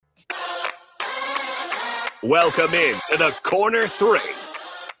Welcome in to the Corner 3,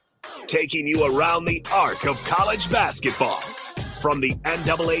 taking you around the arc of college basketball. From the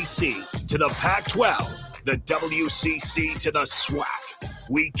NAAC to the Pac-12, the WCC to the SWAC.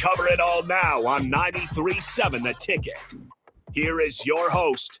 We cover it all now on 93.7 The Ticket. Here is your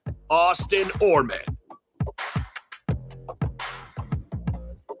host, Austin Oerman.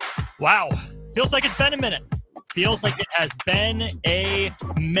 Wow. Feels like it's been a minute. Feels like it has been a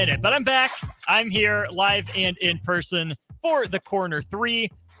minute. But I'm back. I'm here live and in person for the Corner 3,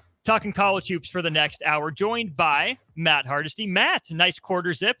 talking college hoops for the next hour, joined by Matt Hardesty. Matt, nice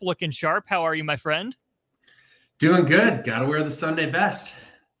quarter zip, looking sharp. How are you, my friend? Doing good. Got to wear the Sunday best.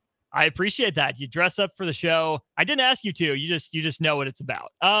 I appreciate that. You dress up for the show. I didn't ask you to. You just know what it's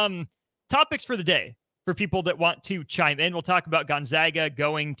about. Topics for the day for people that want to chime in. We'll talk about Gonzaga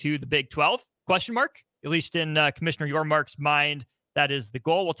going to the Big 12, question mark, at least in Commissioner Oerman's mind. That is the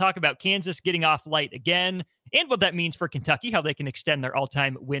goal. We'll talk about Kansas getting off light again and what that means for Kentucky, how they can extend their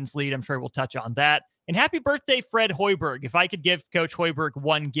all-time wins lead. I'm sure we'll touch on that. And happy birthday, Fred Hoiberg. If I could give Coach Hoiberg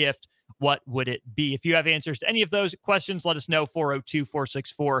one gift, what would it be? If you have answers to any of those questions, let us know.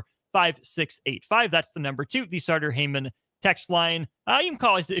 402-464-5685. That's the number 2, the Sartor Heyman text line. You can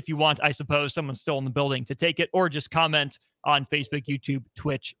call us if you want, I suppose. Someone's still in the building to take it, or just comment on Facebook, YouTube,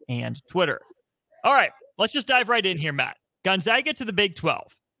 Twitch, and Twitter. All right, let's just dive right in here, Matt. Gonzaga to the Big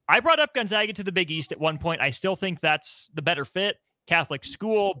 12. I brought up Gonzaga to the Big East at one point. I still think that's the better fit. Catholic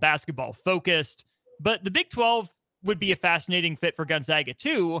school, basketball focused. But the Big 12 would be a fascinating fit for Gonzaga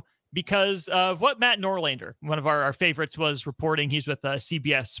too, because of what Matt Norlander, one of our favorites, was reporting. He's with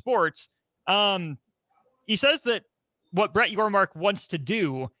CBS Sports. He says that what Brett Yormark wants to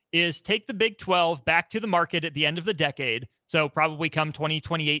do is take the Big 12 back to the market at the end of the decade. So probably come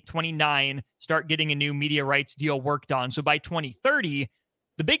 2028, 29, start getting a new media rights deal worked on. So by 2030,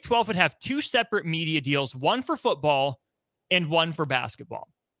 the Big 12 would have 2 separate media deals, one for football and one for basketball.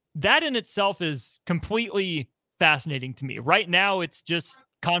 That in itself is completely fascinating to me. Right now, it's just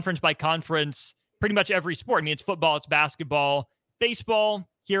conference by conference, pretty much every sport. I mean, it's football, it's basketball, baseball,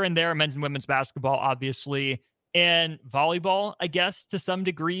 here and there, men's and women's basketball, obviously, and volleyball, I guess, to some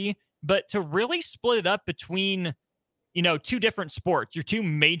degree. But to really split it up between, 2 different sports, your 2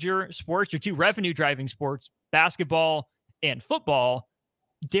 major sports, your 2 revenue driving sports, basketball and football,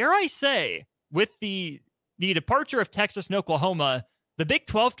 dare I say, with the departure of Texas and Oklahoma, the Big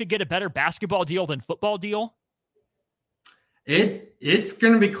 12 could get a better basketball deal than football deal? It's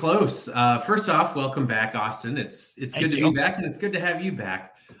going to be close. First off, welcome back, Austin. It's good to be back, and it's good to have you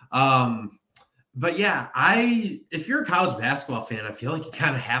back. But yeah, if you're a college basketball fan, I feel like you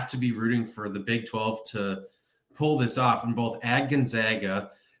kind of have to be rooting for the Big 12 to pull this off and both add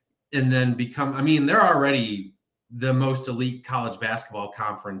Gonzaga and then they're already the most elite college basketball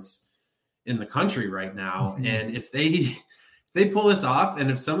conference in the country right now. Mm-hmm. And if they pull this off, and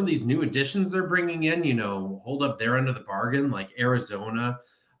if some of these new additions they're bringing in, hold up their end of the bargain, like Arizona,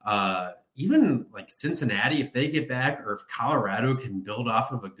 even like Cincinnati, if they get back, or if Colorado can build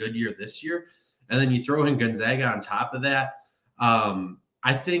off of a good year this year, and then you throw in Gonzaga on top of that,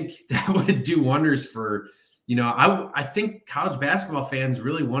 I think that would do wonders for, I think college basketball fans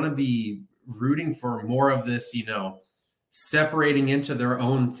really want to be rooting for more of this, separating into their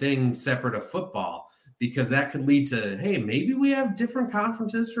own thing separate of football, because that could lead to, hey, maybe we have different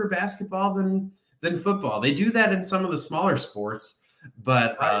conferences for basketball than football. They do that in some of the smaller sports,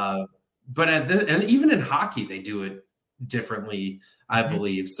 but and even in hockey, they do it differently, I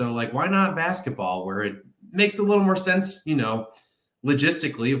believe. So like, why not basketball, where it makes a little more sense,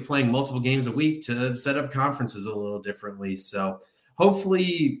 logistically, of playing multiple games a week, to set up conferences a little differently. So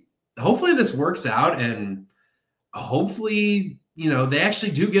hopefully this works out, and hopefully, they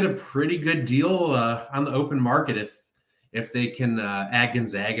actually do get a pretty good deal on the open market if they can add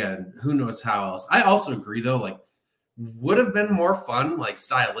Gonzaga, and who knows how else. I also agree, though, like, would have been more fun, like,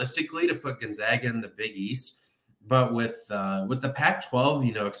 stylistically, to put Gonzaga in the Big East. But with the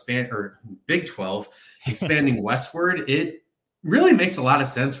Pac-12, Big 12 expanding westward, it really makes a lot of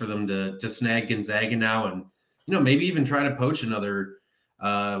sense for them to snag Gonzaga now, and maybe even try to poach another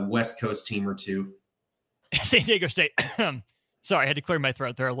West Coast team or two. San Diego State. Sorry, I had to clear my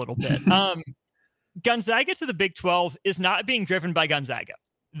throat there a little bit. Gonzaga to the Big 12 is not being driven by Gonzaga.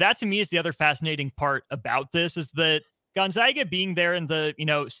 That to me is the other fascinating part about this, is that Gonzaga being there in the,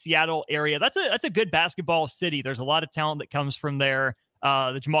 Seattle area, that's a good basketball city. There's a lot of talent that comes from there.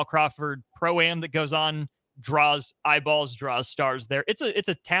 The Jamal Crawford Pro-Am that goes on draws eyeballs, draws stars there. It's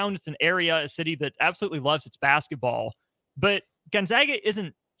a town, it's an area, a city that absolutely loves its basketball. But Gonzaga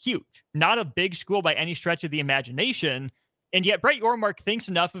isn't huge, not a big school by any stretch of the imagination. And yet Brett Yormark thinks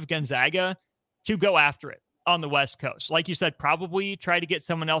enough of Gonzaga to go after it. on the West Coast. Like you said, probably try to get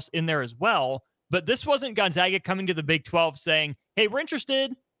someone else in there as well. But this wasn't Gonzaga coming to the Big 12 saying, hey, we're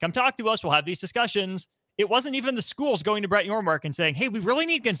interested. Come talk to us. We'll have these discussions. It wasn't even the schools going to Brett Yormark and saying, hey, we really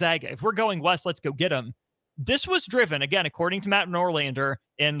need Gonzaga. If we're going west, let's go get him. This was driven, again, according to Matt Norlander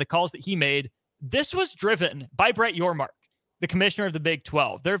and the calls that he made, this was driven by Brett Yormark, the commissioner of the Big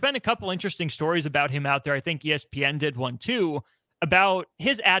 12. There have been a couple interesting stories about him out there. I think ESPN did one too, about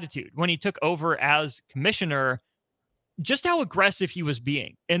his attitude when he took over as commissioner, just how aggressive he was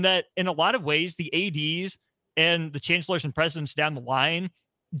being. And that in a lot of ways, the ADs and the chancellors and presidents down the line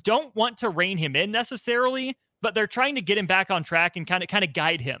don't want to rein him in necessarily, but they're trying to get him back on track and kind of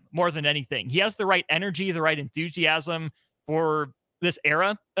guide him more than anything. He has the right energy, the right enthusiasm for this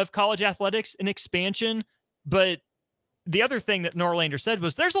era of college athletics and expansion. But the other thing that Norlander said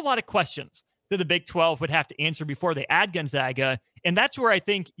was there's a lot of questions that the Big 12 would have to answer before they add Gonzaga. And that's where I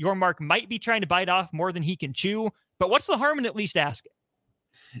think Yormark might be trying to bite off more than he can chew. But what's the harm in at least asking?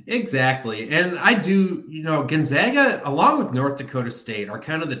 Exactly. And I do, Gonzaga, along with North Dakota State, are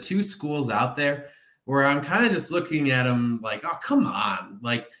kind of the two schools out there where I'm kind of just looking at them like, oh, come on.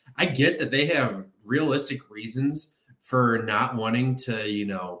 Like, I get that they have realistic reasons for not wanting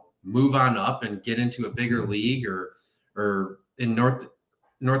to, move on up and get into a bigger league or in North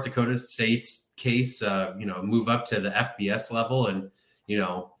Dakota State's case, move up to the FBS level. And,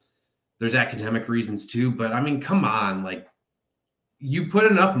 there's academic reasons too. But I mean, come on, like, you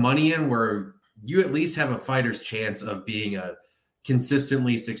put enough money in where you at least have a fighter's chance of being a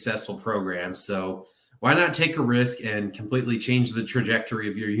consistently successful program. So why not take a risk and completely change the trajectory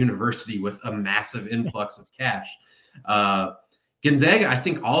of your university with a massive influx of cash? Gonzaga, I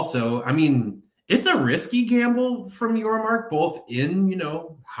think also, I mean, it's a risky gamble from Yormark, both in,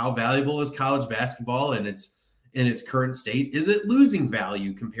 how valuable is college basketball and its in its current state. Is it losing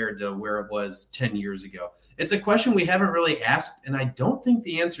value compared to where it was 10 years ago? It's a question we haven't really asked, and I don't think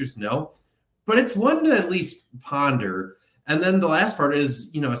the answer is no, but it's one to at least ponder. And then the last part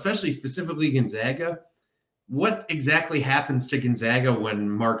is, especially specifically Gonzaga, what exactly happens to Gonzaga when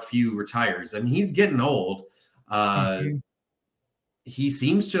Mark Few retires? I mean, he's getting old. He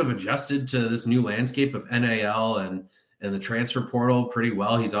seems to have adjusted to this new landscape of NIL and the transfer portal pretty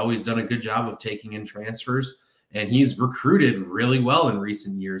well. He's always done a good job of taking in transfers, and he's recruited really well in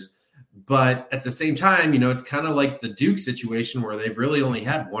recent years. But at the same time, it's kind of like the Duke situation where they've really only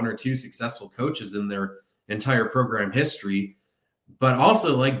had one or two successful coaches in their entire program history. But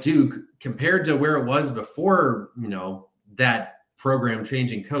also like Duke, compared to where it was before, that program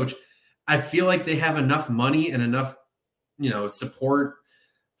changing coach, I feel like they have enough money and enough, support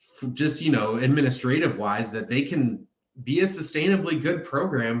just, administrative wise that they can be a sustainably good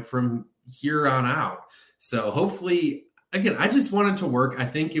program from here on out. So hopefully, again, I just want it to work. I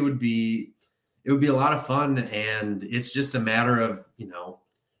think it would be a lot of fun. And it's just a matter of,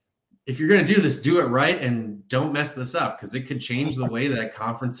 if you're going to do this, do it right and don't mess this up, because it could change the way that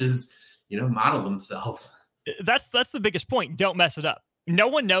conferences, model themselves. That's the biggest point. Don't mess it up. No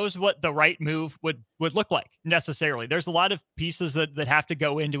one knows what the right move would look like necessarily. There's a lot of pieces that have to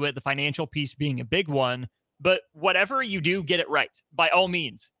go into it, the financial piece being a big one. But whatever you do, get it right. By all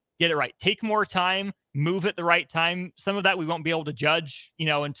means, get it right. Take more time, move at the right time. Some of that we won't be able to judge,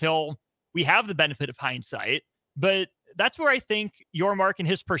 until we have the benefit of hindsight. But that's where I think Yormark and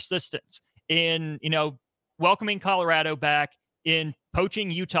his persistence in, welcoming Colorado back, in poaching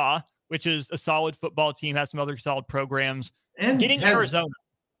Utah, which is a solid football team, has some other solid programs, and getting Arizona.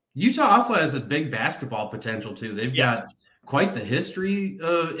 Utah also has a big basketball potential too. They've got quite the history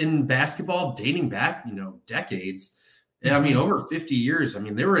in basketball dating back, decades. I mean, over 50 years. I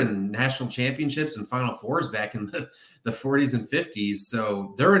mean, they were in national championships and Final Fours back in the 40s and 50s.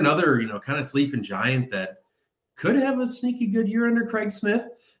 So they're another, kind of sleeping giant that could have a sneaky good year under Craig Smith.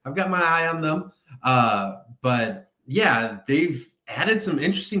 I've got my eye on them. But yeah, they've added some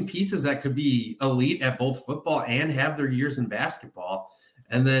interesting pieces that could be elite at both football and have their years in basketball.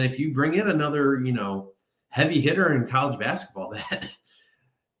 And then if you bring in another, heavy hitter in college basketball,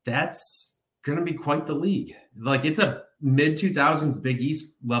 that's going to be quite the league. Like, it's a mid 2000s Big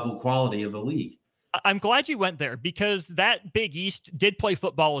East level quality of a league. I'm glad you went there, because that Big East did play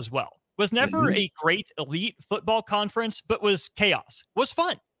football as well. Was never a great elite football conference, but was chaos, was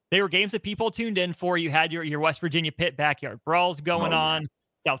fun. They were games that people tuned in for. You had your West Virginia Pitt backyard brawls going on.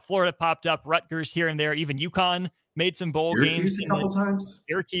 South Florida popped up, Rutgers here and there. Even UConn made some bowl games. A couple times.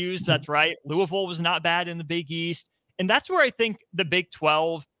 Syracuse, that's right. Louisville was not bad in the Big East. And that's where I think the Big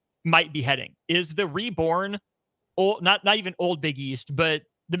 12 might be heading, is the reborn, old, not even old Big East, but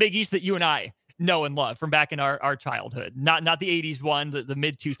the Big East that you and I know and love from back in our childhood. Not the 80s one, the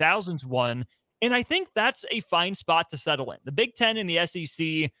mid 2000s one. And I think that's a fine spot to settle in. The Big Ten and the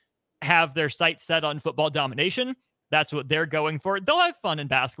SEC have their sights set on football domination. That's what they're going for. They'll have fun in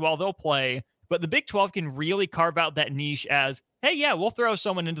basketball. They'll play. But the Big 12 can really carve out that niche as, hey, yeah, we'll throw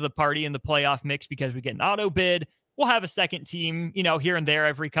someone into the party in the playoff mix because we get an auto bid. We'll have a second team, here and there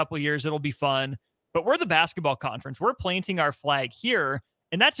every couple of years. It'll be fun. But we're the basketball conference. We're planting our flag here.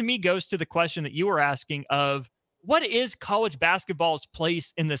 And that to me goes to the question that you were asking of what is college basketball's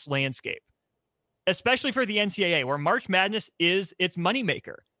place in this landscape, especially for the NCAA, where March Madness is its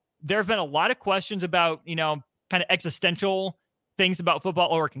moneymaker. There have been a lot of questions about, kind of existential things about football.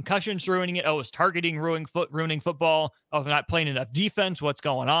 Oh, are concussions ruining it? Oh, is targeting ruining football? Oh, if they're not playing enough defense, what's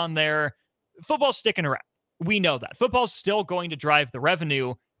going on there? Football's sticking around. We know that. Football's still going to drive the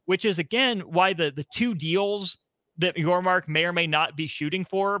revenue, which is, again, why the two deals that Oerman may or may not be shooting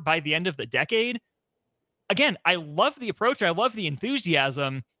for by the end of the decade. Again, I love the approach. I love the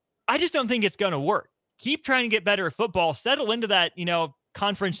enthusiasm. I just don't think it's going to work. Keep trying to get better at football, settle into that,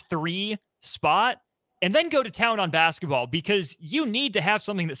 conference 3 spot, and then go to town on basketball because you need to have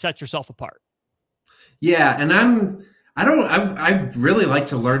something that sets yourself apart. Yeah. And I really like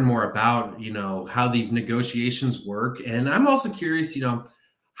to learn more about, how these negotiations work. And I'm also curious,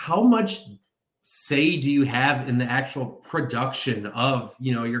 how much say do you have in the actual production of,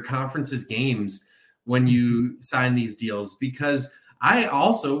 your conference's games when you sign these deals? Because I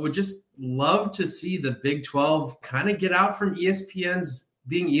also would just love to see the Big 12 kind of get out from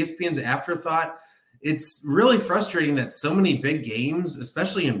being ESPN's afterthought. It's really frustrating that so many big games,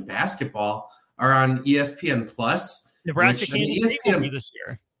 especially in basketball, are on ESPN Plus. Nebraska Kansas State will be this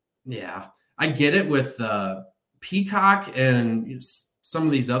year. Yeah, I get it with Peacock and some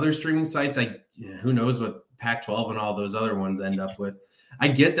of these other streaming sites. Who knows what Pac-12 and all those other ones end up with. I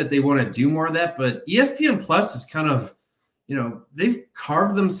get that they want to do more of that, but ESPN Plus is kind of, they've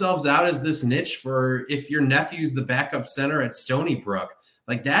carved themselves out as this niche for if your nephew's the backup center at Stony Brook.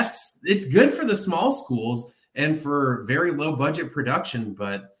 Like it's good for the small schools and for very low budget production,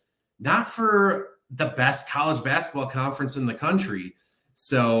 but not for the best college basketball conference in the country.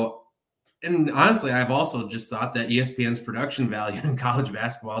 So, and honestly, I've also just thought that ESPN's production value in college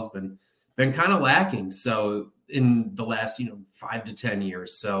basketball has been kind of lacking. So in the last, 5 to 10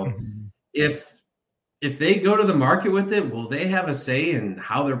 years. So if they go to the market with it, will they have a say in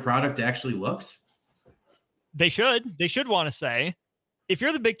how their product actually looks? They should want to say. If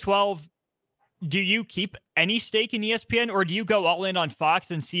you're the Big 12, do you keep any stake in ESPN or do you go all in on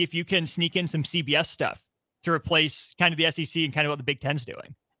Fox and see if you can sneak in some CBS stuff to replace kind of the SEC and kind of what the Big Ten's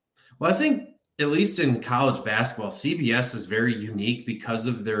doing? Well, I think at least in college basketball, CBS is very unique because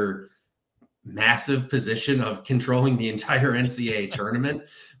of their massive position of controlling the entire NCAA tournament,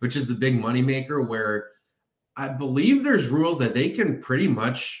 which is the big moneymaker, where I believe there's rules that they can pretty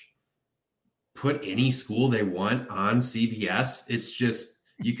much put any school they want on CBS. It's just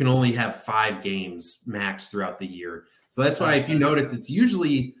you can only have 5 games max throughout the year. So that's why if you notice, it's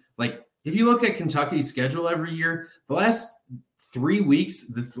usually like if you look at Kentucky's schedule every year, the last 3 weeks,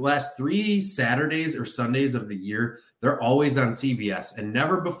 the last 3 Saturdays or Sundays of the year, they're always on CBS and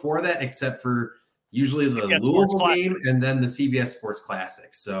never before that, except for usually the CBS Louisville game and then the CBS Sports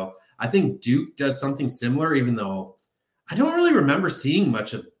Classic. So I think Duke does something similar, even though I don't really remember seeing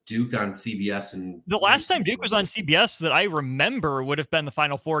much of Duke on CBS. And the last time Duke was on CBS that I remember would have been the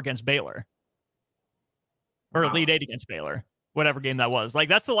Final Four against Baylor. Or Elite 8 against Baylor, whatever game that was. Like,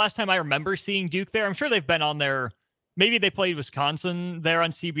 that's the last time I remember seeing Duke there. I'm sure they've been on there. Maybe they played Wisconsin there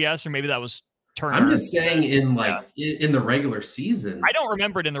on CBS, or maybe that was Turner. I'm just saying in the regular season. I don't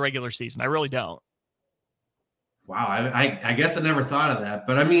remember it in the regular season. I really don't. Wow. I guess I never thought of that.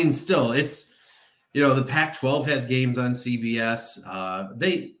 But, I mean, still, it's, the Pac-12 has games on CBS.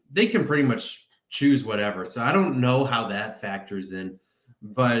 They can pretty much choose whatever. So I don't know how that factors in.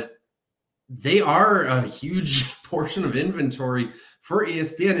 But they are a huge portion of inventory for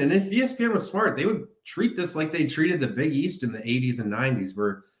ESPN. And if ESPN was smart, they would treat this like they treated the Big East in the 80s and 90s,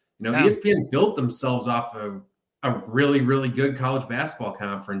 where, ESPN built themselves off of a really, really good college basketball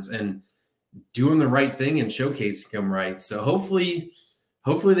conference and doing the right thing and showcasing them right. So hopefully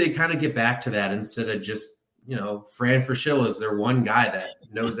they kind of get back to that instead of just, Fran Fraschilla is their one guy that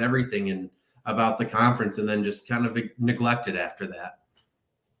knows everything about the conference and then just kind of neglected after that.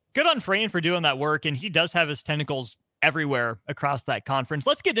 Good on Fran for doing that work, and he does have his tentacles everywhere across that conference.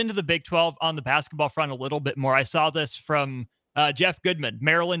 Let's get into the Big 12 on the basketball front a little bit more. I saw this from Jeff Goodman.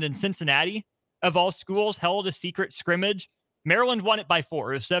 Maryland and Cincinnati, of all schools, held a secret scrimmage. Maryland won it by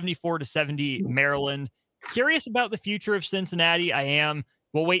 4. It was 74-70 Maryland. Curious about the future of Cincinnati. I am.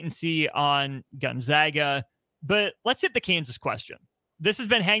 We'll wait and see on Gonzaga. But let's hit the Kansas question. this has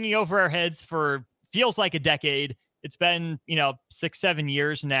been hanging over our heads for feels like a decade. It's been, 6-7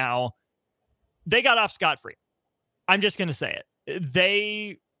 years now. They got off scot-free. I'm just going to say it.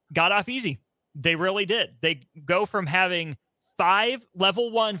 They got off easy. They really did. They go from having 5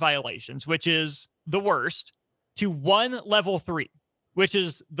 level 1 violations, which is the worst, to 1 level 3, which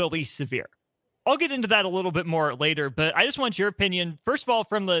is the least severe. I'll get into that a little bit more later, but I just want your opinion. First of all,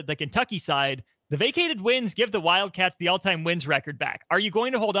 from the Kentucky side, the vacated wins give the Wildcats the all-time wins record back. Are you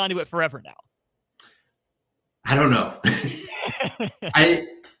going to hold on to it forever now? I don't know.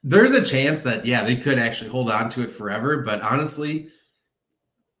 There's a chance that, they could actually hold on to it forever. But honestly,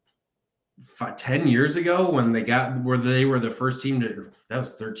 10 years ago when they were the first team that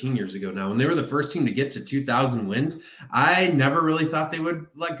was 13 years ago now, when they were the first team to get to 2,000 wins, I never really thought they would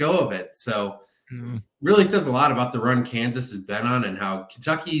let go of it. So really says a lot about the run Kansas has been on and how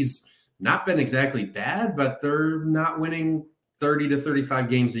Kentucky's not been exactly bad, but they're not winning 30 to 35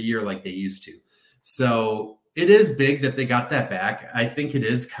 games a year like they used to. So it is big that they got that back. I think it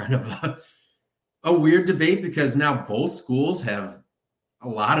is kind of a weird debate because now both schools have a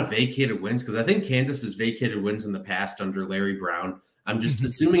lot of vacated wins, because I think Kansas has vacated wins in the past under Larry Brown. I'm just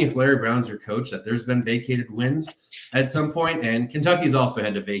assuming if Larry Brown's your coach that there's been vacated wins at some point, and Kentucky's also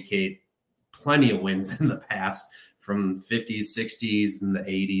had to vacate plenty of wins in the past from 50s, 60s, and the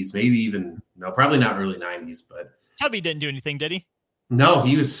 80s, maybe even, probably not early 90s. But Tubby didn't do anything, did he? No,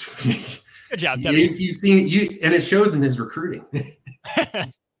 he was. Good job, Tubby. If you've seen it, and it shows in his recruiting.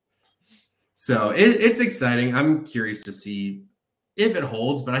 So it's exciting. I'm curious to see if it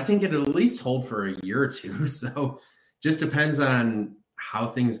holds, but I think it'll at least hold for a year or two. So just depends on how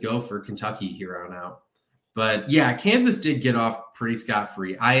things go for Kentucky here on out. But yeah, Kansas did get off pretty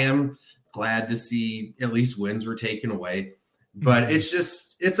scot-free. I am glad to see at least wins were taken away, but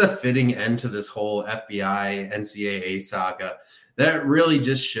it's a fitting end to this whole FBI NCAA saga that really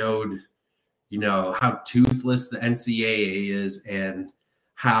just showed, how toothless the NCAA is and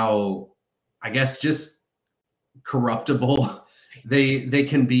how, I guess, just corruptible they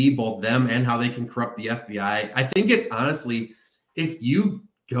can be, both them and how they can corrupt the FBI. I think it honestly, if you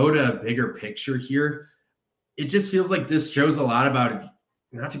go to a bigger picture here, it just feels like this shows a lot about,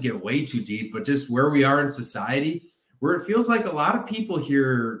 not to get way too deep, but just where we are in society, where it feels like a lot of people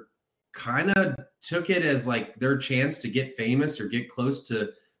here kind of took it as like their chance to get famous or get close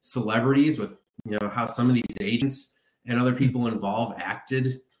to celebrities with, how some of these agents and other people involved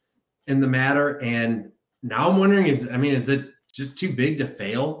acted in the matter. And now I'm wondering, is it just too big to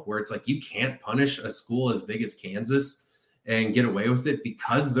fail, where it's like you can't punish a school as big as Kansas and get away with it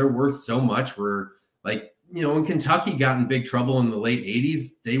because they're worth so much? Where, like, when Kentucky got in big trouble in the late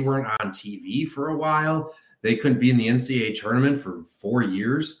 80s, they weren't on TV for a while. They couldn't be in the NCAA tournament for 4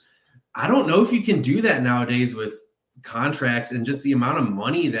 years. I don't know if you can do that nowadays with contracts and just the amount of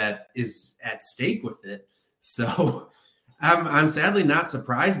money that is at stake with it. So I'm sadly not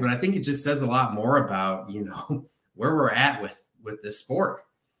surprised, but I think it just says a lot more about, where we're at with this sport.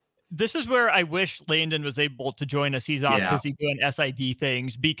 This is where I wish Landon was able to join us. He's off busy doing SID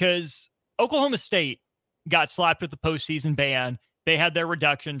things, because Oklahoma State got slapped with the postseason ban. They had their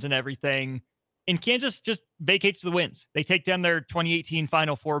reductions and everything. And Kansas just vacates the wins. They take down their 2018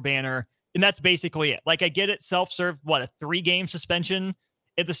 Final Four banner, and that's basically it. Like, I get it, self-served, a 3-game suspension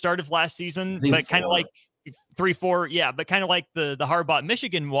at the start of last season, but kind of like 3-4, but kind of like the Harbaugh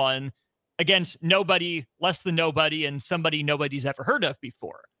Michigan one against nobody, less than nobody, and somebody nobody's ever heard of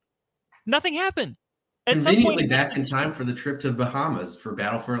before. Nothing happened. Conveniently back in time for the trip to Bahamas for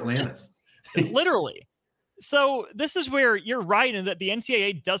Battle for Atlantis. Literally. So this is where you're right in that the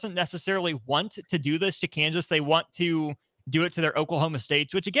NCAA doesn't necessarily want to do this to Kansas. They want to do it to their Oklahoma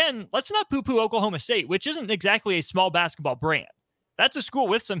States, which, again, let's not poo-poo Oklahoma State, which isn't exactly a small basketball brand. That's a school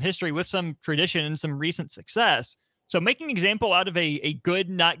with some history, with some tradition, and some recent success. So making an example out of a good,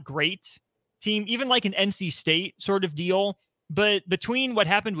 not great team, even like an NC State sort of deal, but between what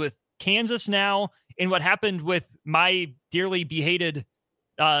happened with Kansas now and what happened with my dearly behated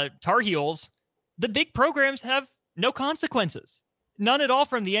Tar Heels, the big programs have no consequences, none at all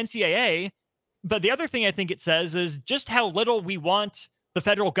from the NCAA. But the other thing I think it says is just how little we want the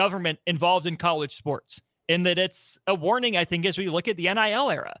federal government involved in college sports, and that it's a warning, I think, as we look at the NIL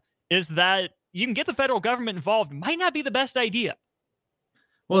era, is that you can get the federal government involved might not be the best idea.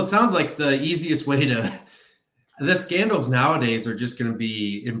 Well, it sounds like the easiest way the scandals nowadays are just going to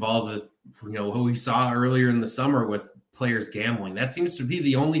be involved with, what we saw earlier in the summer with players gambling. That seems to be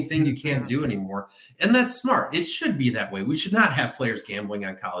the only thing you can't do anymore. And that's smart. It should be that way. We should not have players gambling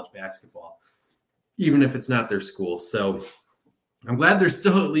on college basketball, even if it's not their school. So I'm glad there's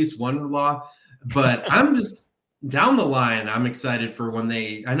still at least one law, but I'm just down the line, I'm excited for when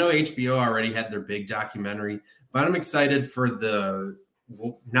I know HBO already had their big documentary, but I'm excited for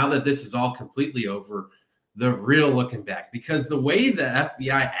now that this is all completely over, the real looking back, because the way the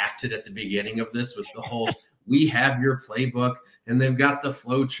FBI acted at the beginning of this with the whole, we have your playbook and they've got the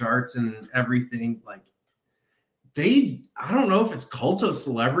flow charts and everything, like I don't know if it's cult of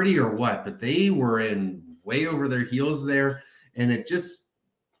celebrity or what, but they were in way over their heels there. And it just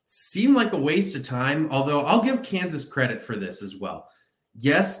seemed like a waste of time. Although I'll give Kansas credit for this as well.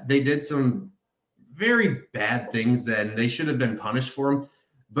 Yes, they did some very bad things then. They should have been punished for them.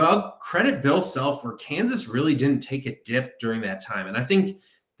 But I'll credit Bill Self where Kansas really didn't take a dip during that time. And I think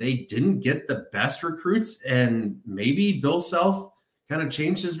they didn't get the best recruits. And maybe Bill Self kind of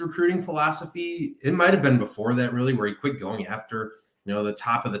changed his recruiting philosophy. It might have been before that, really, where he quit going after, the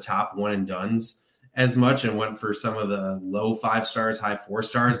top of the top one and dones as much and went for some of the low 5 stars, high 4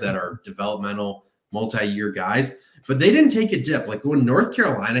 stars that are developmental multi-year guys. But they didn't take a dip. Like when North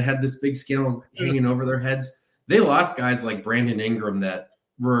Carolina had this big scandal hanging over their heads, they lost guys like Brandon Ingram that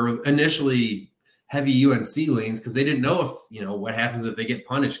were initially heavy UNC leans because they didn't know if, what happens if they get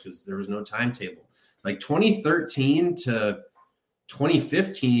punished because there was no timetable. Like 2013 to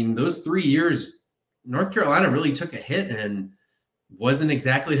 2015, those 3 years, North Carolina really took a hit and wasn't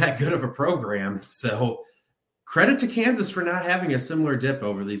exactly that good of a program. So credit to Kansas for not having a similar dip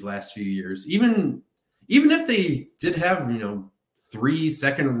over these last few years. Even if they did have, 3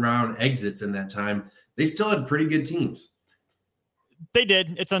 second-round exits in that time, they still had pretty good teams. They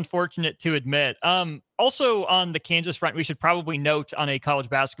did. It's unfortunate to admit. Also on the Kansas front, we should probably note on a college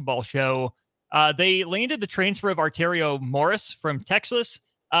basketball show, they landed the transfer of Arterio Morris from Texas.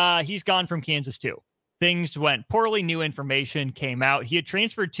 He's gone from Kansas too. Things went poorly. New information came out. He had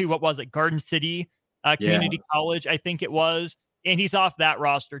transferred to, Garden City Community College, I think it was. And he's off that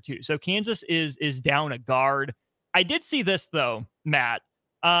roster too. So Kansas is down a guard. I did see this though, Matt.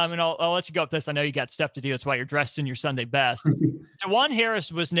 And I'll let you go with this. I know you got stuff to do. That's why you're dressed in your Sunday best. DeJuan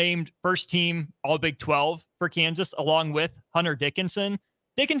Harris was named first team All Big 12 for Kansas, along with Hunter Dickinson.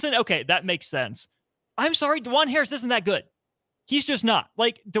 Okay, that makes sense. I'm sorry, DeJuan Harris isn't that good. He's just not.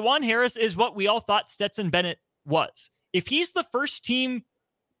 Like, DeJuan Harris is what we all thought Stetson Bennett was. If he's the first team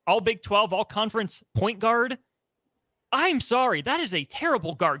All Big 12, All Conference point guard, I'm sorry, that is a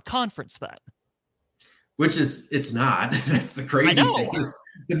terrible guard conference then. Which it's not. That's the crazy thing.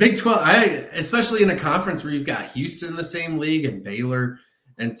 The Big 12, especially in a conference where you've got Houston in the same league and Baylor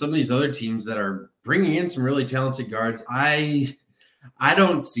and some of these other teams that are bringing in some really talented guards. I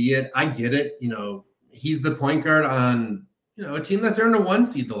don't see it. I get it. He's the point guard on, a team that's earned a 1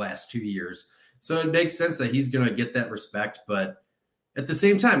 seed the last 2 years. So it makes sense that he's going to get that respect. But at the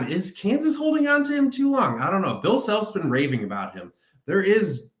same time, is Kansas holding on to him too long? I don't know. Bill Self's been raving about him. There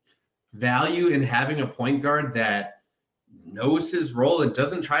is value in having a point guard that knows his role and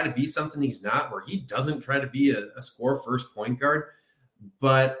doesn't try to be something he's not, where he doesn't try to be a score first point guard.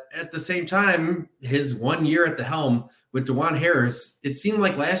 But at the same time, his 1 year at the helm with DeJuan Harris, it seemed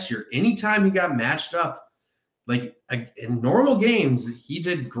like last year, anytime he got matched up, like in normal games, he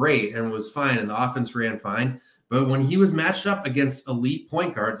did great and was fine and the offense ran fine. But when he was matched up against elite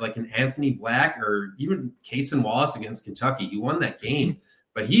point guards like an Anthony Black or even Cason Wallace against Kentucky, he won that game.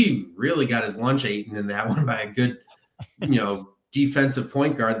 But he really got his lunch eaten in that one by a good, defensive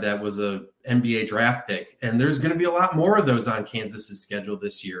point guard that was a NBA draft pick. And there's going to be a lot more of those on Kansas's schedule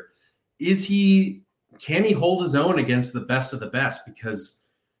this year. Can he hold his own against the best of the best? Because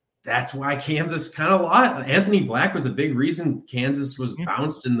that's why Kansas kind of lost. Anthony Black was a big reason Kansas was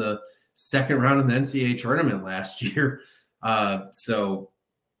bounced in the second round of the NCAA tournament last year. So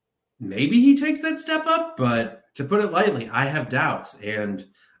maybe he takes that step up, but to put it lightly, I have doubts. And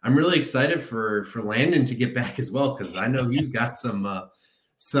I'm really excited for Landon to get back as well, because I know he's got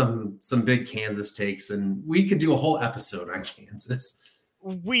some big Kansas takes, and we could do a whole episode on Kansas.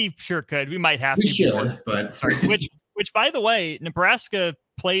 We sure could. We might have we to. Should, but which, by the way, Nebraska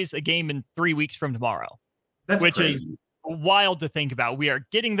plays a game in 3 weeks from tomorrow. That's which crazy. Is wild to think about. We are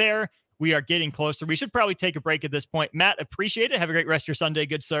getting there. We are getting closer. We should probably take a break at this point. Matt, appreciate it. Have a great rest of your Sunday,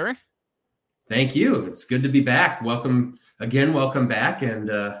 good sir. Thank you. It's good to be back. Welcome back, and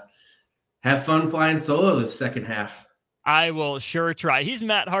have fun flying solo this second half. I will sure try. He's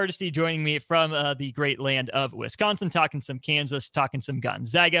Matt Hardesty joining me from the great land of Wisconsin, talking some Kansas, talking some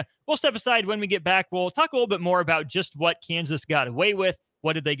Gonzaga. We'll step aside when we get back. We'll talk a little bit more about just what Kansas got away with.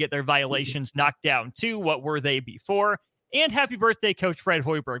 What did they get their violations knocked down to? What were they before? And happy birthday, Coach Fred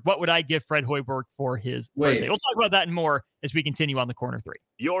Hoiberg. What would I give Fred Hoiberg for his birthday? We'll talk about that and more as we continue on the Corner 3.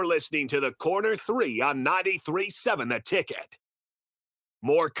 You're listening to the Corner 3 on 93.7 The Ticket.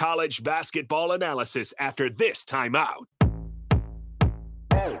 More college basketball analysis after this timeout.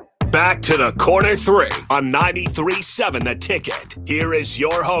 Back to the Corner 3 on 93.7 The Ticket. Here is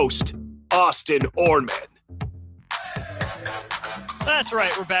your host, Austin Oerman. That's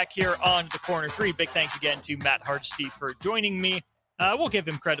right. We're back here on the Corner 3. Big thanks again to Matt Hardesty for joining me. We'll give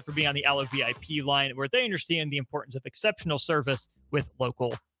him credit for being on the Allo VIP line, where they understand the importance of exceptional service with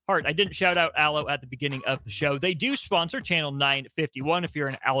local heart. I didn't shout out Allo at the beginning of the show. They do sponsor Channel 951 if you're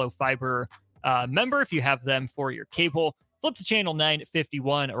an Allo Fiber member. If you have them for your cable, flip to Channel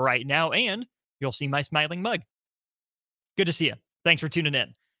 951 right now, and you'll see my smiling mug. Good to see you. Thanks for tuning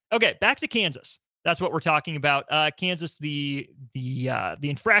in. Okay, back to Kansas. That's what we're talking about. Kansas, the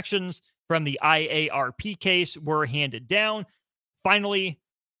infractions from the IARP case were handed down. Finally,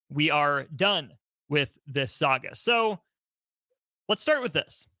 we are done with this saga. So let's start with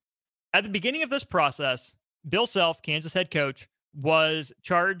this. At the beginning of this process, Bill Self, Kansas head coach, was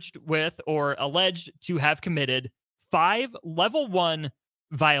charged with or alleged to have committed 5 level 1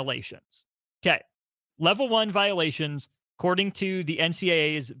 violations. Okay. Level 1 violations, according to the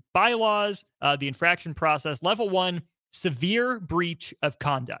NCAA's bylaws, the infraction process. Level 1, severe breach of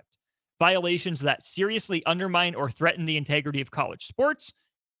conduct. Violations that seriously undermine or threaten the integrity of college sports.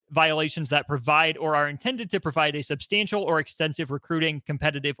 Violations that provide or are intended to provide a substantial or extensive recruiting,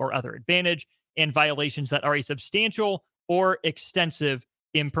 competitive, or other advantage. And violations that are a substantial or extensive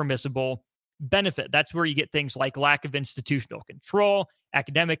impermissible benefit. That's where you get things like lack of institutional control,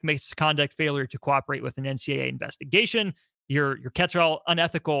 academic misconduct, failure to cooperate with an NCAA investigation, your catch-all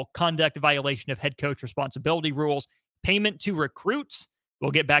unethical conduct violation of head coach responsibility rules, payment to recruits.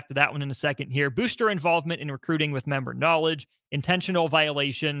 We'll get back to that one in a second here. Booster involvement in recruiting with member knowledge, intentional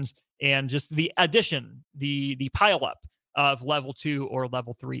violations, and just the addition, the pileup of level 2 or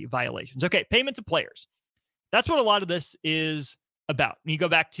level 3 violations. Okay, payment to players. That's what a lot of this is about. You go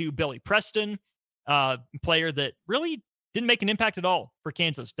back to Billy Preston, player that really didn't make an impact at all for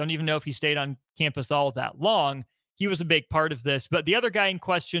Kansas. Don't even know if he stayed on campus all that long. He was a big part of this. But the other guy in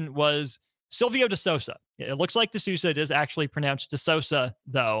question was Silvio De Sousa. It looks like De Sousa. It is actually pronounced De Sousa,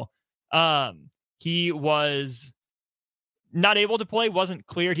 though. He was not able to play, wasn't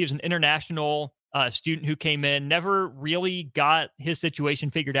cleared. He was an international student who came in, never really got his situation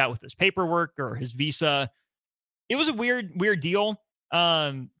figured out with his paperwork or his visa. It was a weird deal.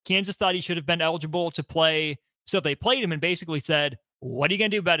 Kansas thought he should have been eligible to play, so they played him and basically said, what are you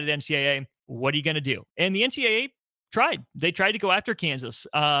going to do about it, NCAA? What are you going to do? And the NCAA tried. They tried to go after Kansas,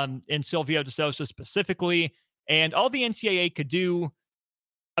 and Silvio De Sousa specifically, and all the NCAA could do,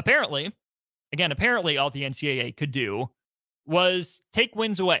 apparently all the NCAA could do was take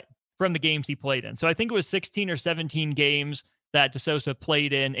wins away from the games he played in. So I think it was 16 or 17 games that De Sousa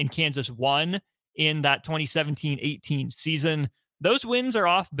played in, and Kansas won in that 2017-18 season. Those wins are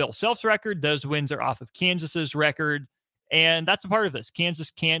off Bill Self's record. Those wins are off of Kansas's record. And that's a part of this.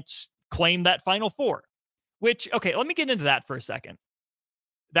 Kansas can't claim that Final Four, which, okay, let me get into that for a second.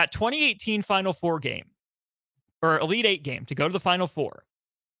 That 2018 Final Four game, or Elite Eight game to go to the Final Four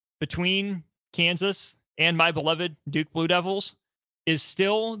between Kansas and my beloved Duke Blue Devils is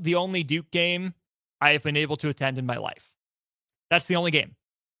still the only Duke game I have been able to attend in my life. That's the only game.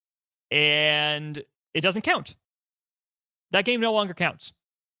 And it doesn't count. That game no longer counts.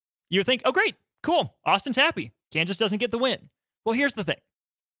 You think, oh, great, cool, Austin's happy. Kansas doesn't get the win. Well, here's the thing.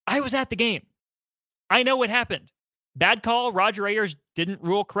 I was at the game. I know what happened. Bad call. Roger Ayers didn't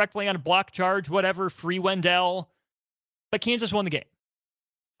rule correctly on a block charge, whatever, free Wendell. But Kansas won the game.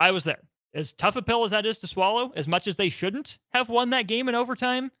 I was there. As tough a pill as that is to swallow, as much as they shouldn't have won that game in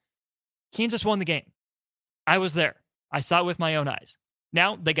overtime, Kansas won the game. I was there. I saw it with my own eyes.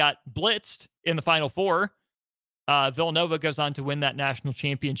 Now, they got blitzed in the Final Four. Villanova goes on to win that national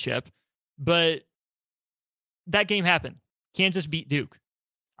championship. But that game happened. Kansas beat Duke.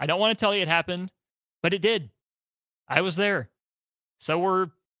 I don't want to tell you it happened, but it did. I was there. So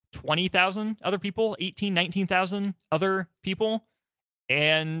were 20,000 other people, 18, 19,000 other people,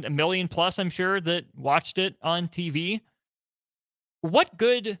 and 1 million plus, I'm sure, that watched it on TV. What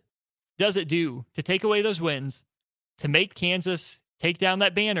good does it do to take away those wins, to make Kansas take down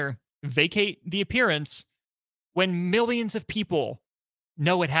that banner, vacate the appearance, when millions of people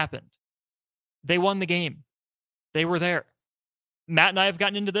know it happened? They won the game. They were there. Matt and I have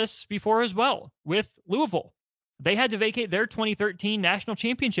gotten into this before as well with Louisville. They had to vacate their 2013 national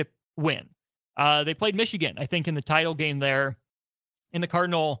championship win. They played Michigan, I think, in the title game there. And the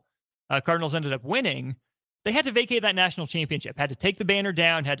Cardinals ended up winning. They had to vacate that national championship, had to take the banner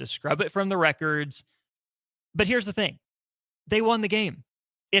down, had to scrub it from the records. But here's the thing. They won the game.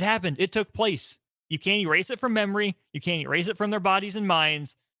 It happened. It took place. You can't erase it from memory. You can't erase it from their bodies and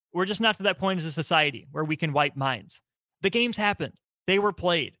minds. We're just not to that point as a society where we can wipe minds. The games happened. They were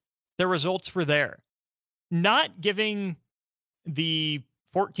played. The results were there. Not giving the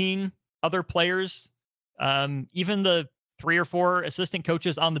 14 other players, even the 3 or 4 assistant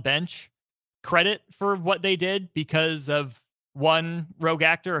coaches on the bench, credit for what they did because of one rogue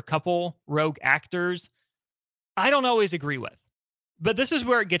actor, a couple rogue actors, I don't always agree with. But this is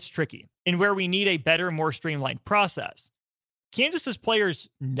where it gets tricky and where we need a better, more streamlined process. Kansas's players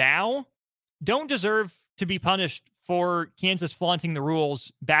now don't deserve to be punished for Kansas flaunting the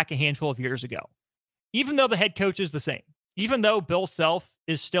rules back a handful of years ago. Even though the head coach is the same, even though Bill Self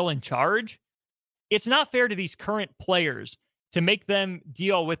is still in charge, it's not fair to these current players to make them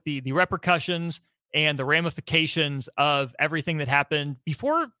deal with the repercussions and the ramifications of everything that happened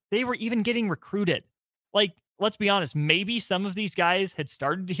before they were even getting recruited. Like, let's be honest, maybe some of these guys had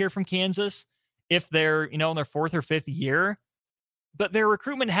started to hear from Kansas if they're, in their 4th or 5th year, but their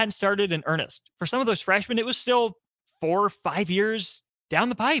recruitment hadn't started in earnest. For some of those freshmen, it was still 4 or 5 years down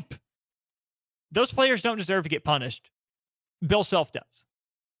the pipe. Those players don't deserve to get punished. Bill Self does.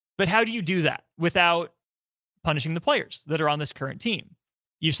 But how do you do that without punishing the players that are on this current team?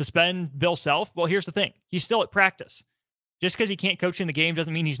 You suspend Bill Self. Well, here's the thing. He's still at practice. Just because he can't coach in the game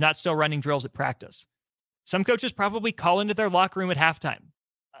doesn't mean he's not still running drills at practice. Some coaches probably call into their locker room at halftime.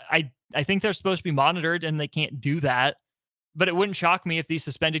 I think they're supposed to be monitored and they can't do that. But it wouldn't shock me if these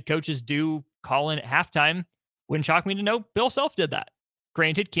suspended coaches do call in at halftime. Wouldn't shock me to know Bill Self did that.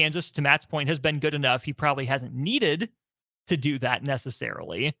 Granted, Kansas, to Matt's point, has been good enough. He probably hasn't needed to do that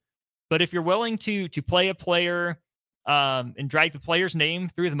necessarily. But if you're willing to play a player and drag the player's name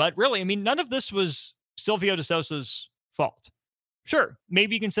through the mud, really, I mean, none of this was Silvio De Sousa's fault. Sure,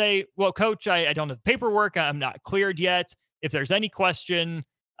 maybe you can say, well, coach, I don't have paperwork. I'm not cleared yet. If there's any question,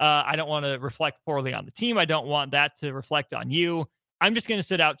 I don't want to reflect poorly on the team. I don't want that to reflect on you. I'm just going to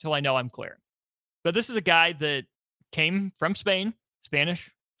sit out till I know I'm clear. But this is a guy that came from Spain, Spanish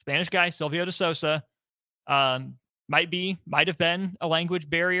guy, Silvio De Sousa. Might have been a language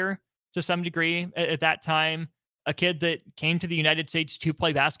barrier to some degree at that time. A kid that came to the United States to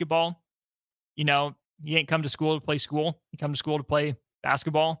play basketball. He ain't come to school to play school. He come to school to play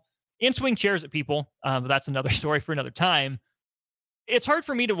basketball and swing chairs at people. But that's another story for another time. It's hard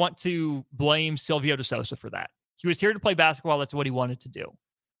for me to want to blame Silvio De Sousa for that. He was here to play basketball. That's what he wanted to do.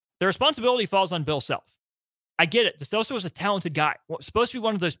 The responsibility falls on Bill Self. I get it. De Sousa was a talented guy. Supposed to be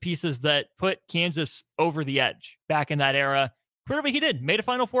one of those pieces that put Kansas over the edge back in that era. Clearly he did. Made a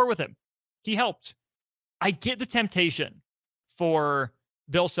Final Four with him. He helped. I get the temptation for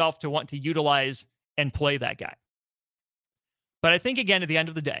Bill Self to want to utilize and play that guy. But I think, again, at the end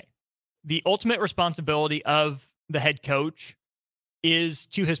of the day, the ultimate responsibility of the head coach is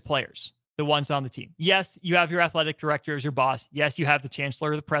to his players, the ones on the team. Yes, you have your athletic director as your boss. Yes, you have the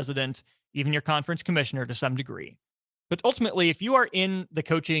chancellor, the president, even your conference commissioner to some degree. But ultimately, if you are in the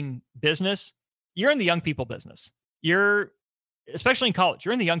coaching business, you're in the young people business. Especially in college,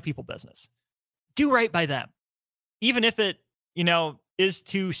 you're in the young people business. Do right by them. Even if it, is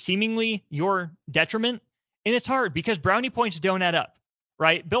to seemingly your detriment. And it's hard because brownie points don't add up,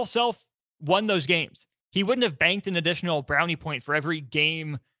 right? Bill Self won those games. He wouldn't have banked an additional brownie point for every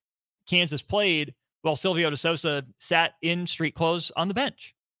game Kansas played while Silvio De Sousa sat in street clothes on the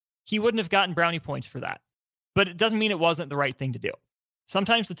bench. He wouldn't have gotten brownie points for that. But it doesn't mean it wasn't the right thing to do.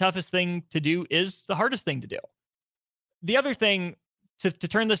 Sometimes the toughest thing to do is the hardest thing to do. The other thing, to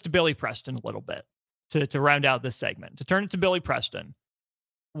turn this to Billy Preston a little bit, to round out this segment, to turn it to Billy Preston,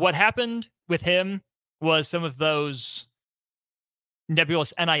 what happened with him was some of those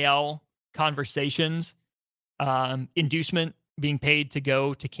nebulous NIL conversations, inducement being paid to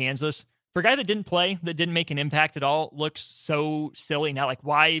go to Kansas. For a guy that didn't play, that didn't make an impact at all, looks so silly now. Like,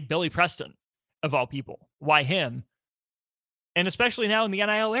 why Billy Preston, of all people? Why him? And especially now in the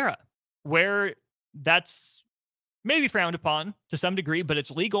NIL era, where that's maybe frowned upon to some degree, but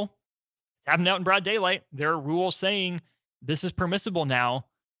it's legal. It's happening out in broad daylight. There are rules saying this is permissible now.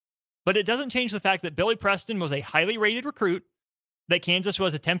 But it doesn't change the fact that Billy Preston was a highly rated recruit, that Kansas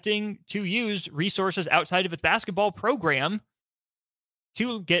was attempting to use resources outside of its basketball program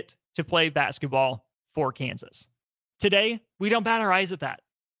to get to play basketball for Kansas. Today, we don't bat our eyes at that.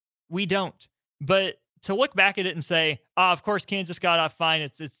 We don't. But to look back at it and say, of course, Kansas got off fine.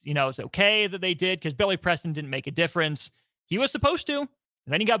 It's okay that they did because Billy Preston didn't make a difference. He was supposed to, and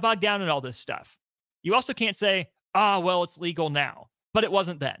then he got bogged down in all this stuff. You also can't say, well, it's legal now, but it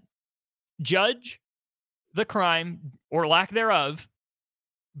wasn't then. Judge the crime or lack thereof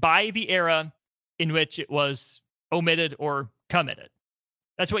by the era in which it was omitted or committed.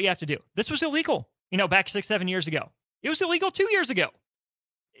 That's what you have to do. This was illegal. back 6-7 years ago. It was illegal 2 years ago.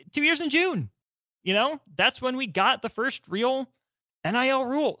 2 years in June. That's when we got the first real NIL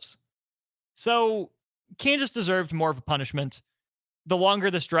rules. So Kansas deserved more of a punishment. The longer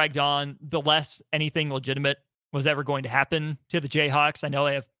this dragged on, the less anything legitimate was ever going to happen to the Jayhawks. I know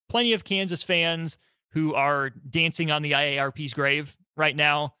I have plenty of Kansas fans who are dancing on the IARP's grave right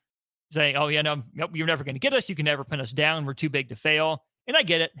now, saying, oh, yeah, no, nope, you're never going to get us. You can never pin us down. We're too big to fail. And I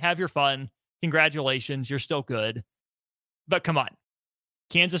get it. Have your fun. Congratulations. You're still good. But come on.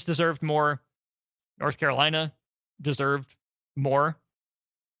 Kansas deserved more. North Carolina deserved more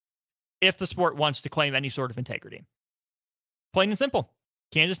if the sport wants to claim any sort of integrity. Plain and simple.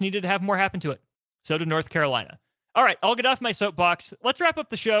 Kansas needed to have more happen to it. So did North Carolina. All right, I'll get off my soapbox. Let's wrap up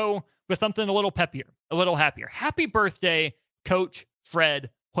the show with something a little peppier, a little happier. Happy birthday, Coach Fred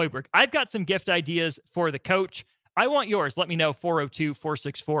Hoiberg. I've got some gift ideas for the coach. I want yours. Let me know,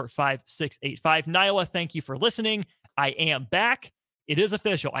 402-464-5685. Nyla, thank you for listening. I am back. It is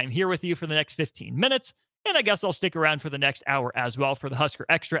official. I'm here with you for the next 15 minutes, and I guess I'll stick around for the next hour as well. For the Husker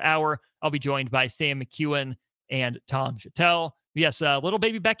Extra Hour, I'll be joined by Sam McEwen and Tom Chattel. Yes, little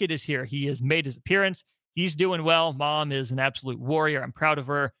baby Beckett is here. He has made his appearance. He's doing well. Mom is an absolute warrior. I'm proud of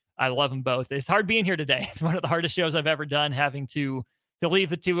her. I love them both. It's hard being here today. It's one of the hardest shows I've ever done, having to leave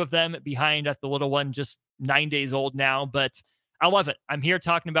the two of them behind at the little one, just 9 days old now. But I love it. I'm here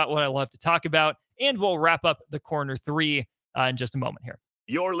talking about what I love to talk about, and we'll wrap up the Corner 3 in just a moment here.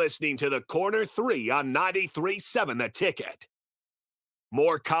 You're listening to the Corner 3 on 93.7 The Ticket.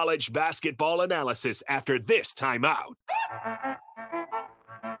 More college basketball analysis after this timeout.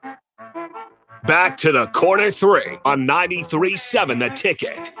 Back to the Corner 3 on 93.7 The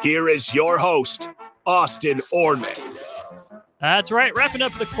Ticket. Here is your host, Austin Oerman. That's right. Wrapping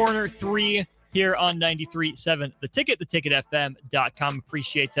up the Corner 3 here on 93.7 The Ticket, theticketfm.com.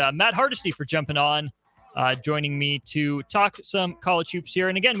 Appreciate Matt Hardesty for jumping on, joining me to talk some college hoops here.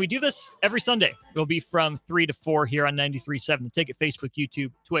 And again, we do this every Sunday. It'll be from 3 to 4 here on 93.7 The Ticket, Facebook,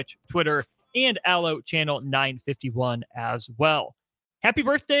 YouTube, Twitch, Twitter, and Allo Channel 951 as well. Happy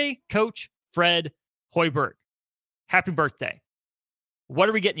birthday, Coach Fred Hoiberg. Happy birthday. What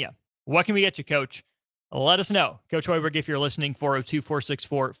are we getting you? What can we get you, Coach? Let us know. Coach Hoiberg, if you're listening,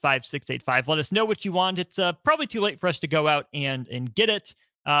 402-464-5685. Let us know what you want. It's probably too late for us to go out and get it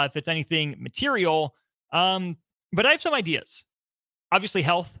if it's anything material. But I have some ideas. Obviously,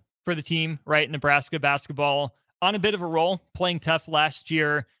 health for the team, right? Nebraska basketball on a bit of a roll, playing tough last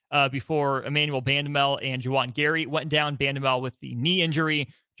year before Emmanuel Bandamel and Juwan Gary went down. Bandamel with the knee injury,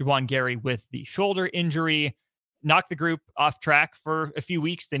 Juwan Gary with the shoulder injury, knocked the group off track for a few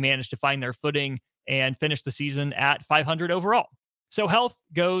weeks. They managed to find their footing and finish the season at 500 overall. So health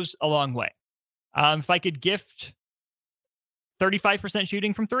goes a long way. If I could gift 35%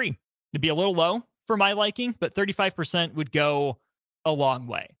 shooting from three, it'd be a little low for my liking, but 35% would go a long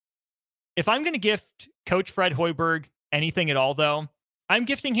way. If I'm going to gift Coach Fred Hoiberg anything at all, though, I'm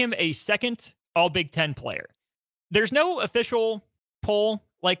gifting him a second All Big Ten player. There's no official poll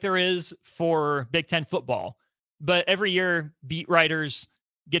like there is for Big Ten football, but every year beat writers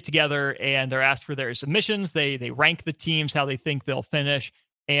get together and they're asked for their submissions. They rank the teams, how they think they'll finish,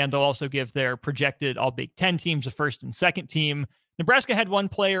 and they'll also give their projected All Big Ten teams a first and second team. Nebraska had one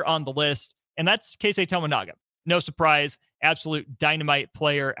player on the list, and that's Keisei Tominaga. No surprise, absolute dynamite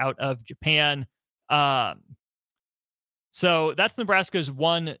player out of Japan. So that's Nebraska's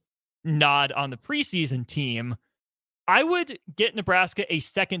one nod on the preseason team. I would get Nebraska a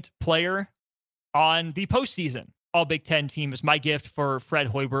second player on the postseason All Big Ten team as my gift for Fred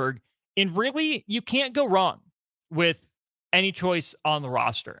Hoiberg. And really, you can't go wrong with any choice on the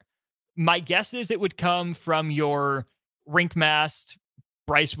roster. My guess is it would come from your Rink Mast,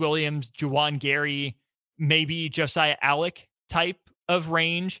 Bryce Williams, Juwan Gary, maybe Josiah Alec type of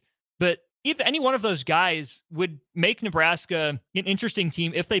range. But either any one of those guys would make Nebraska an interesting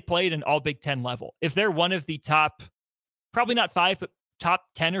team if they played an All Big Ten level. If they're one of the top, probably not 5, but top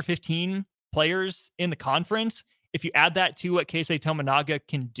 10 or 15 players in the conference, if you add that to what Keisei Tominaga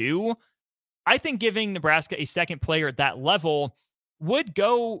can do, I think giving Nebraska a second player at that level would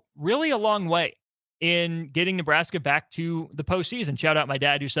go really a long way in getting Nebraska back to the postseason. Shout out my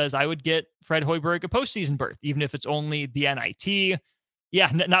dad who says I would get Fred Hoiberg a postseason berth, even if it's only the NIT. Yeah,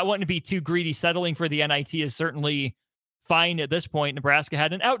 not wanting to be too greedy. Settling for the NIT is certainly fine at this point. Nebraska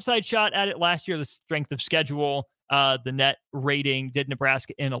had an outside shot at it last year. The strength of schedule, the net rating did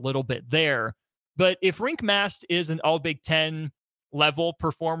Nebraska in a little bit there. But if Rink Mast is an All Big Ten level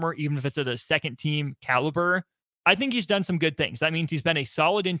performer, even if it's at a second team caliber, I think he's done some good things. That means he's been a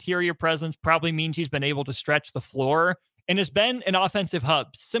solid interior presence, probably means he's been able to stretch the floor, and has been an offensive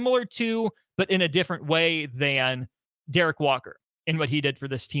hub, similar to but in a different way than Derek Walker and what he did for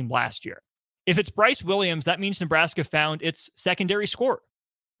this team last year. If it's Bryce Williams, that means Nebraska found its secondary scorer.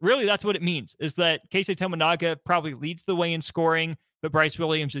 Really, that's what it means, is that Keisei Tominaga probably leads the way in scoring, but Bryce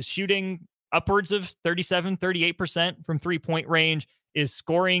Williams is shooting upwards of 37, 38% from three-point range, is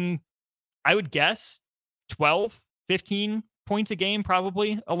scoring, I would guess, 12, 15 points a game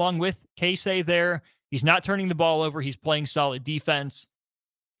probably, along with Keisei there. He's not turning the ball over. He's playing solid defense.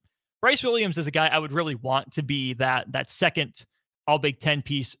 Bryce Williams is a guy I would really want to be that second All-Big Ten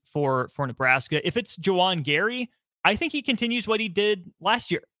piece for Nebraska. If it's Juwan Gary, I think he continues what he did last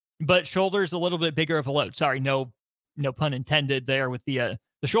year, but shoulder's a little bit bigger of a load. Sorry, no pun intended there with the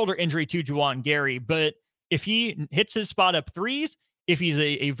shoulder injury to Juwan Gary. But if he hits his spot up threes, if he's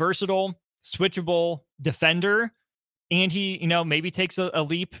a versatile, switchable defender, and he, maybe takes a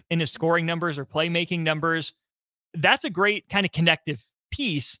leap in his scoring numbers or playmaking numbers, that's a great kind of connective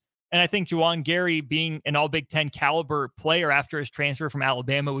piece. And I think Juwan Gary being an All-Big Ten caliber player after his transfer from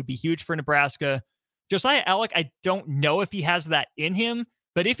Alabama would be huge for Nebraska. Josiah Allick, I don't know if he has that in him,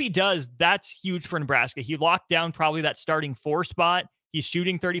 but if he does, that's huge for Nebraska. He locked down probably that starting 4 spot. He's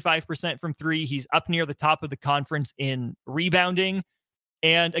shooting 35% from 3. He's up near the top of the conference in rebounding.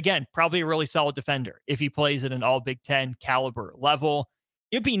 And again, probably a really solid defender if he plays at an All-Big Ten caliber level.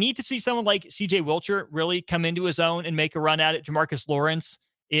 It'd be neat to see someone like CJ Wilcher really come into his own and make a run at it. Jamarcus Lawrence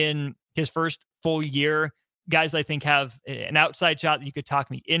in his first full year. Guys I think have an outside shot that you could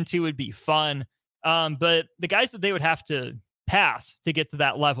talk me into would be fun. But the guys that they would have to pass to get to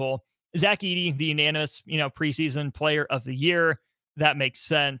that level, Zach Edey, the unanimous, preseason player of the year. That makes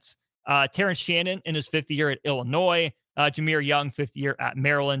sense. Terrence Shannon in his 5th year at Illinois. Jameer Young, 5th year at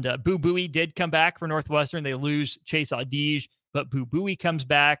Maryland. Boo Buie did come back for Northwestern. They lose Chase Audige, but Boo Buie comes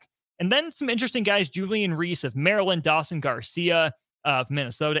back. And then some interesting guys, Julian Reese of Maryland, Dawson Garcia of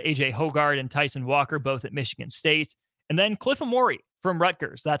Minnesota, AJ Hogard and Tyson Walker, both at Michigan State. And then Cliff Amori from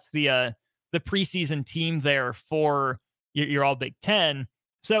Rutgers. That's the preseason team there for your All-Big Ten.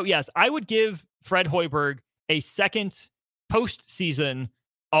 So, yes, I would give Fred Hoiberg a second postseason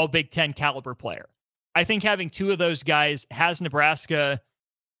All-Big Ten caliber player. I think having 2 of those guys has Nebraska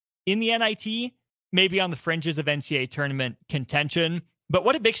in the NIT, maybe on the fringes of NCAA tournament contention. But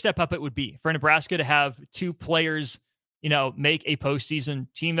what a big step up it would be for Nebraska to have 2 players, make a postseason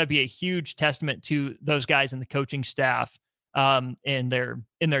team. That'd be a huge testament to those guys and the coaching staff in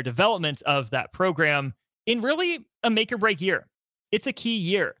their development of that program in really a make or break year. It's a key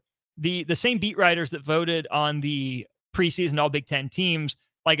year. The same beat writers that voted on the preseason All-Big Ten teams,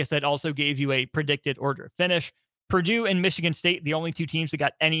 like I said, also gave you a predicted order of finish. Purdue and Michigan State, the only 2 teams that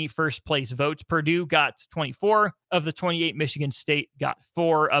got any first place votes. Purdue got 24 of the 28. Michigan State got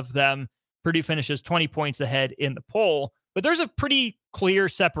 4 of them. Purdue finishes 20 points ahead in the poll, but there's a pretty clear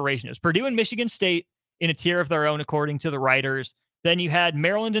separation. It's Purdue and Michigan State in a tier of their own, according to the writers. Then you had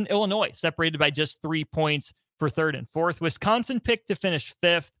Maryland and Illinois separated by just 3 points for 3rd and 4th. Wisconsin picked to finish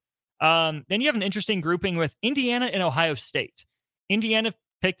 5th. Then you have an interesting grouping with Indiana and Ohio State. Indiana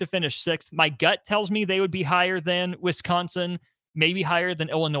picked to finish 6th. My gut tells me they would be higher than Wisconsin, maybe higher than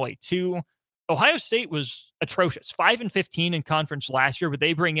Illinois too. Ohio State was atrocious, 5-15 in conference last year, but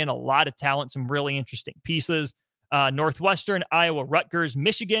they bring in a lot of talent, some really interesting pieces. Northwestern, Iowa, Rutgers,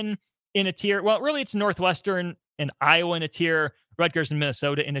 Michigan in a tier. Well, really it's Northwestern and Iowa in a tier, Rutgers and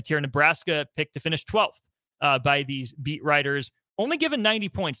Minnesota in a tier. Nebraska picked to finish 12th by these beat writers, only given 90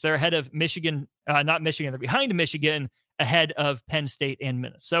 points. They're ahead of Michigan, not Michigan, they're behind Michigan, ahead of Penn State and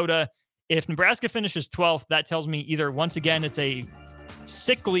Minnesota. If Nebraska finishes 12th, that tells me either, once again, it's a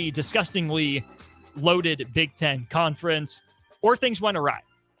sickly, disgustingly loaded Big Ten conference, or things went awry.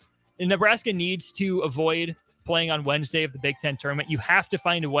 And Nebraska needs to avoid playing on Wednesday of the Big Ten tournament. You have to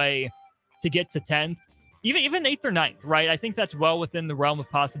find a way to get to 10th, even 8th or 9th, right? I think that's well within the realm of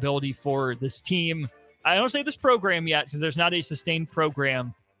possibility for this team. I don't say this program yet because there's not a sustained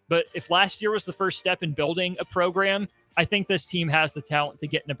program, but if last year was the first step in building a program, I think this team has the talent to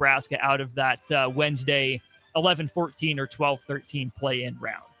get Nebraska out of that Wednesday 11-14 or 12-13 play-in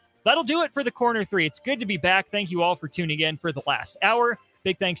round. That'll do it for the Corner 3. It's good to be back. Thank you all for tuning in for the last hour.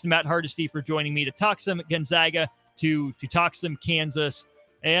 Big thanks to Matt Hardesty for joining me to talk some Gonzaga, to talk some Kansas.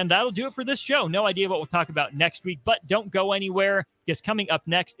 And that'll do it for this show. No idea what we'll talk about next week, but don't go anywhere, because coming up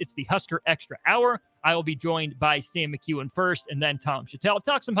next, it's the Husker Extra Hour. I will be joined by Sam McEwen first, and then Tom Chattel.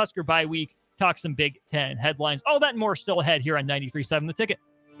 Talk some Husker bye week, talk some Big Ten headlines. All that and more still ahead here on 93.7 The Ticket.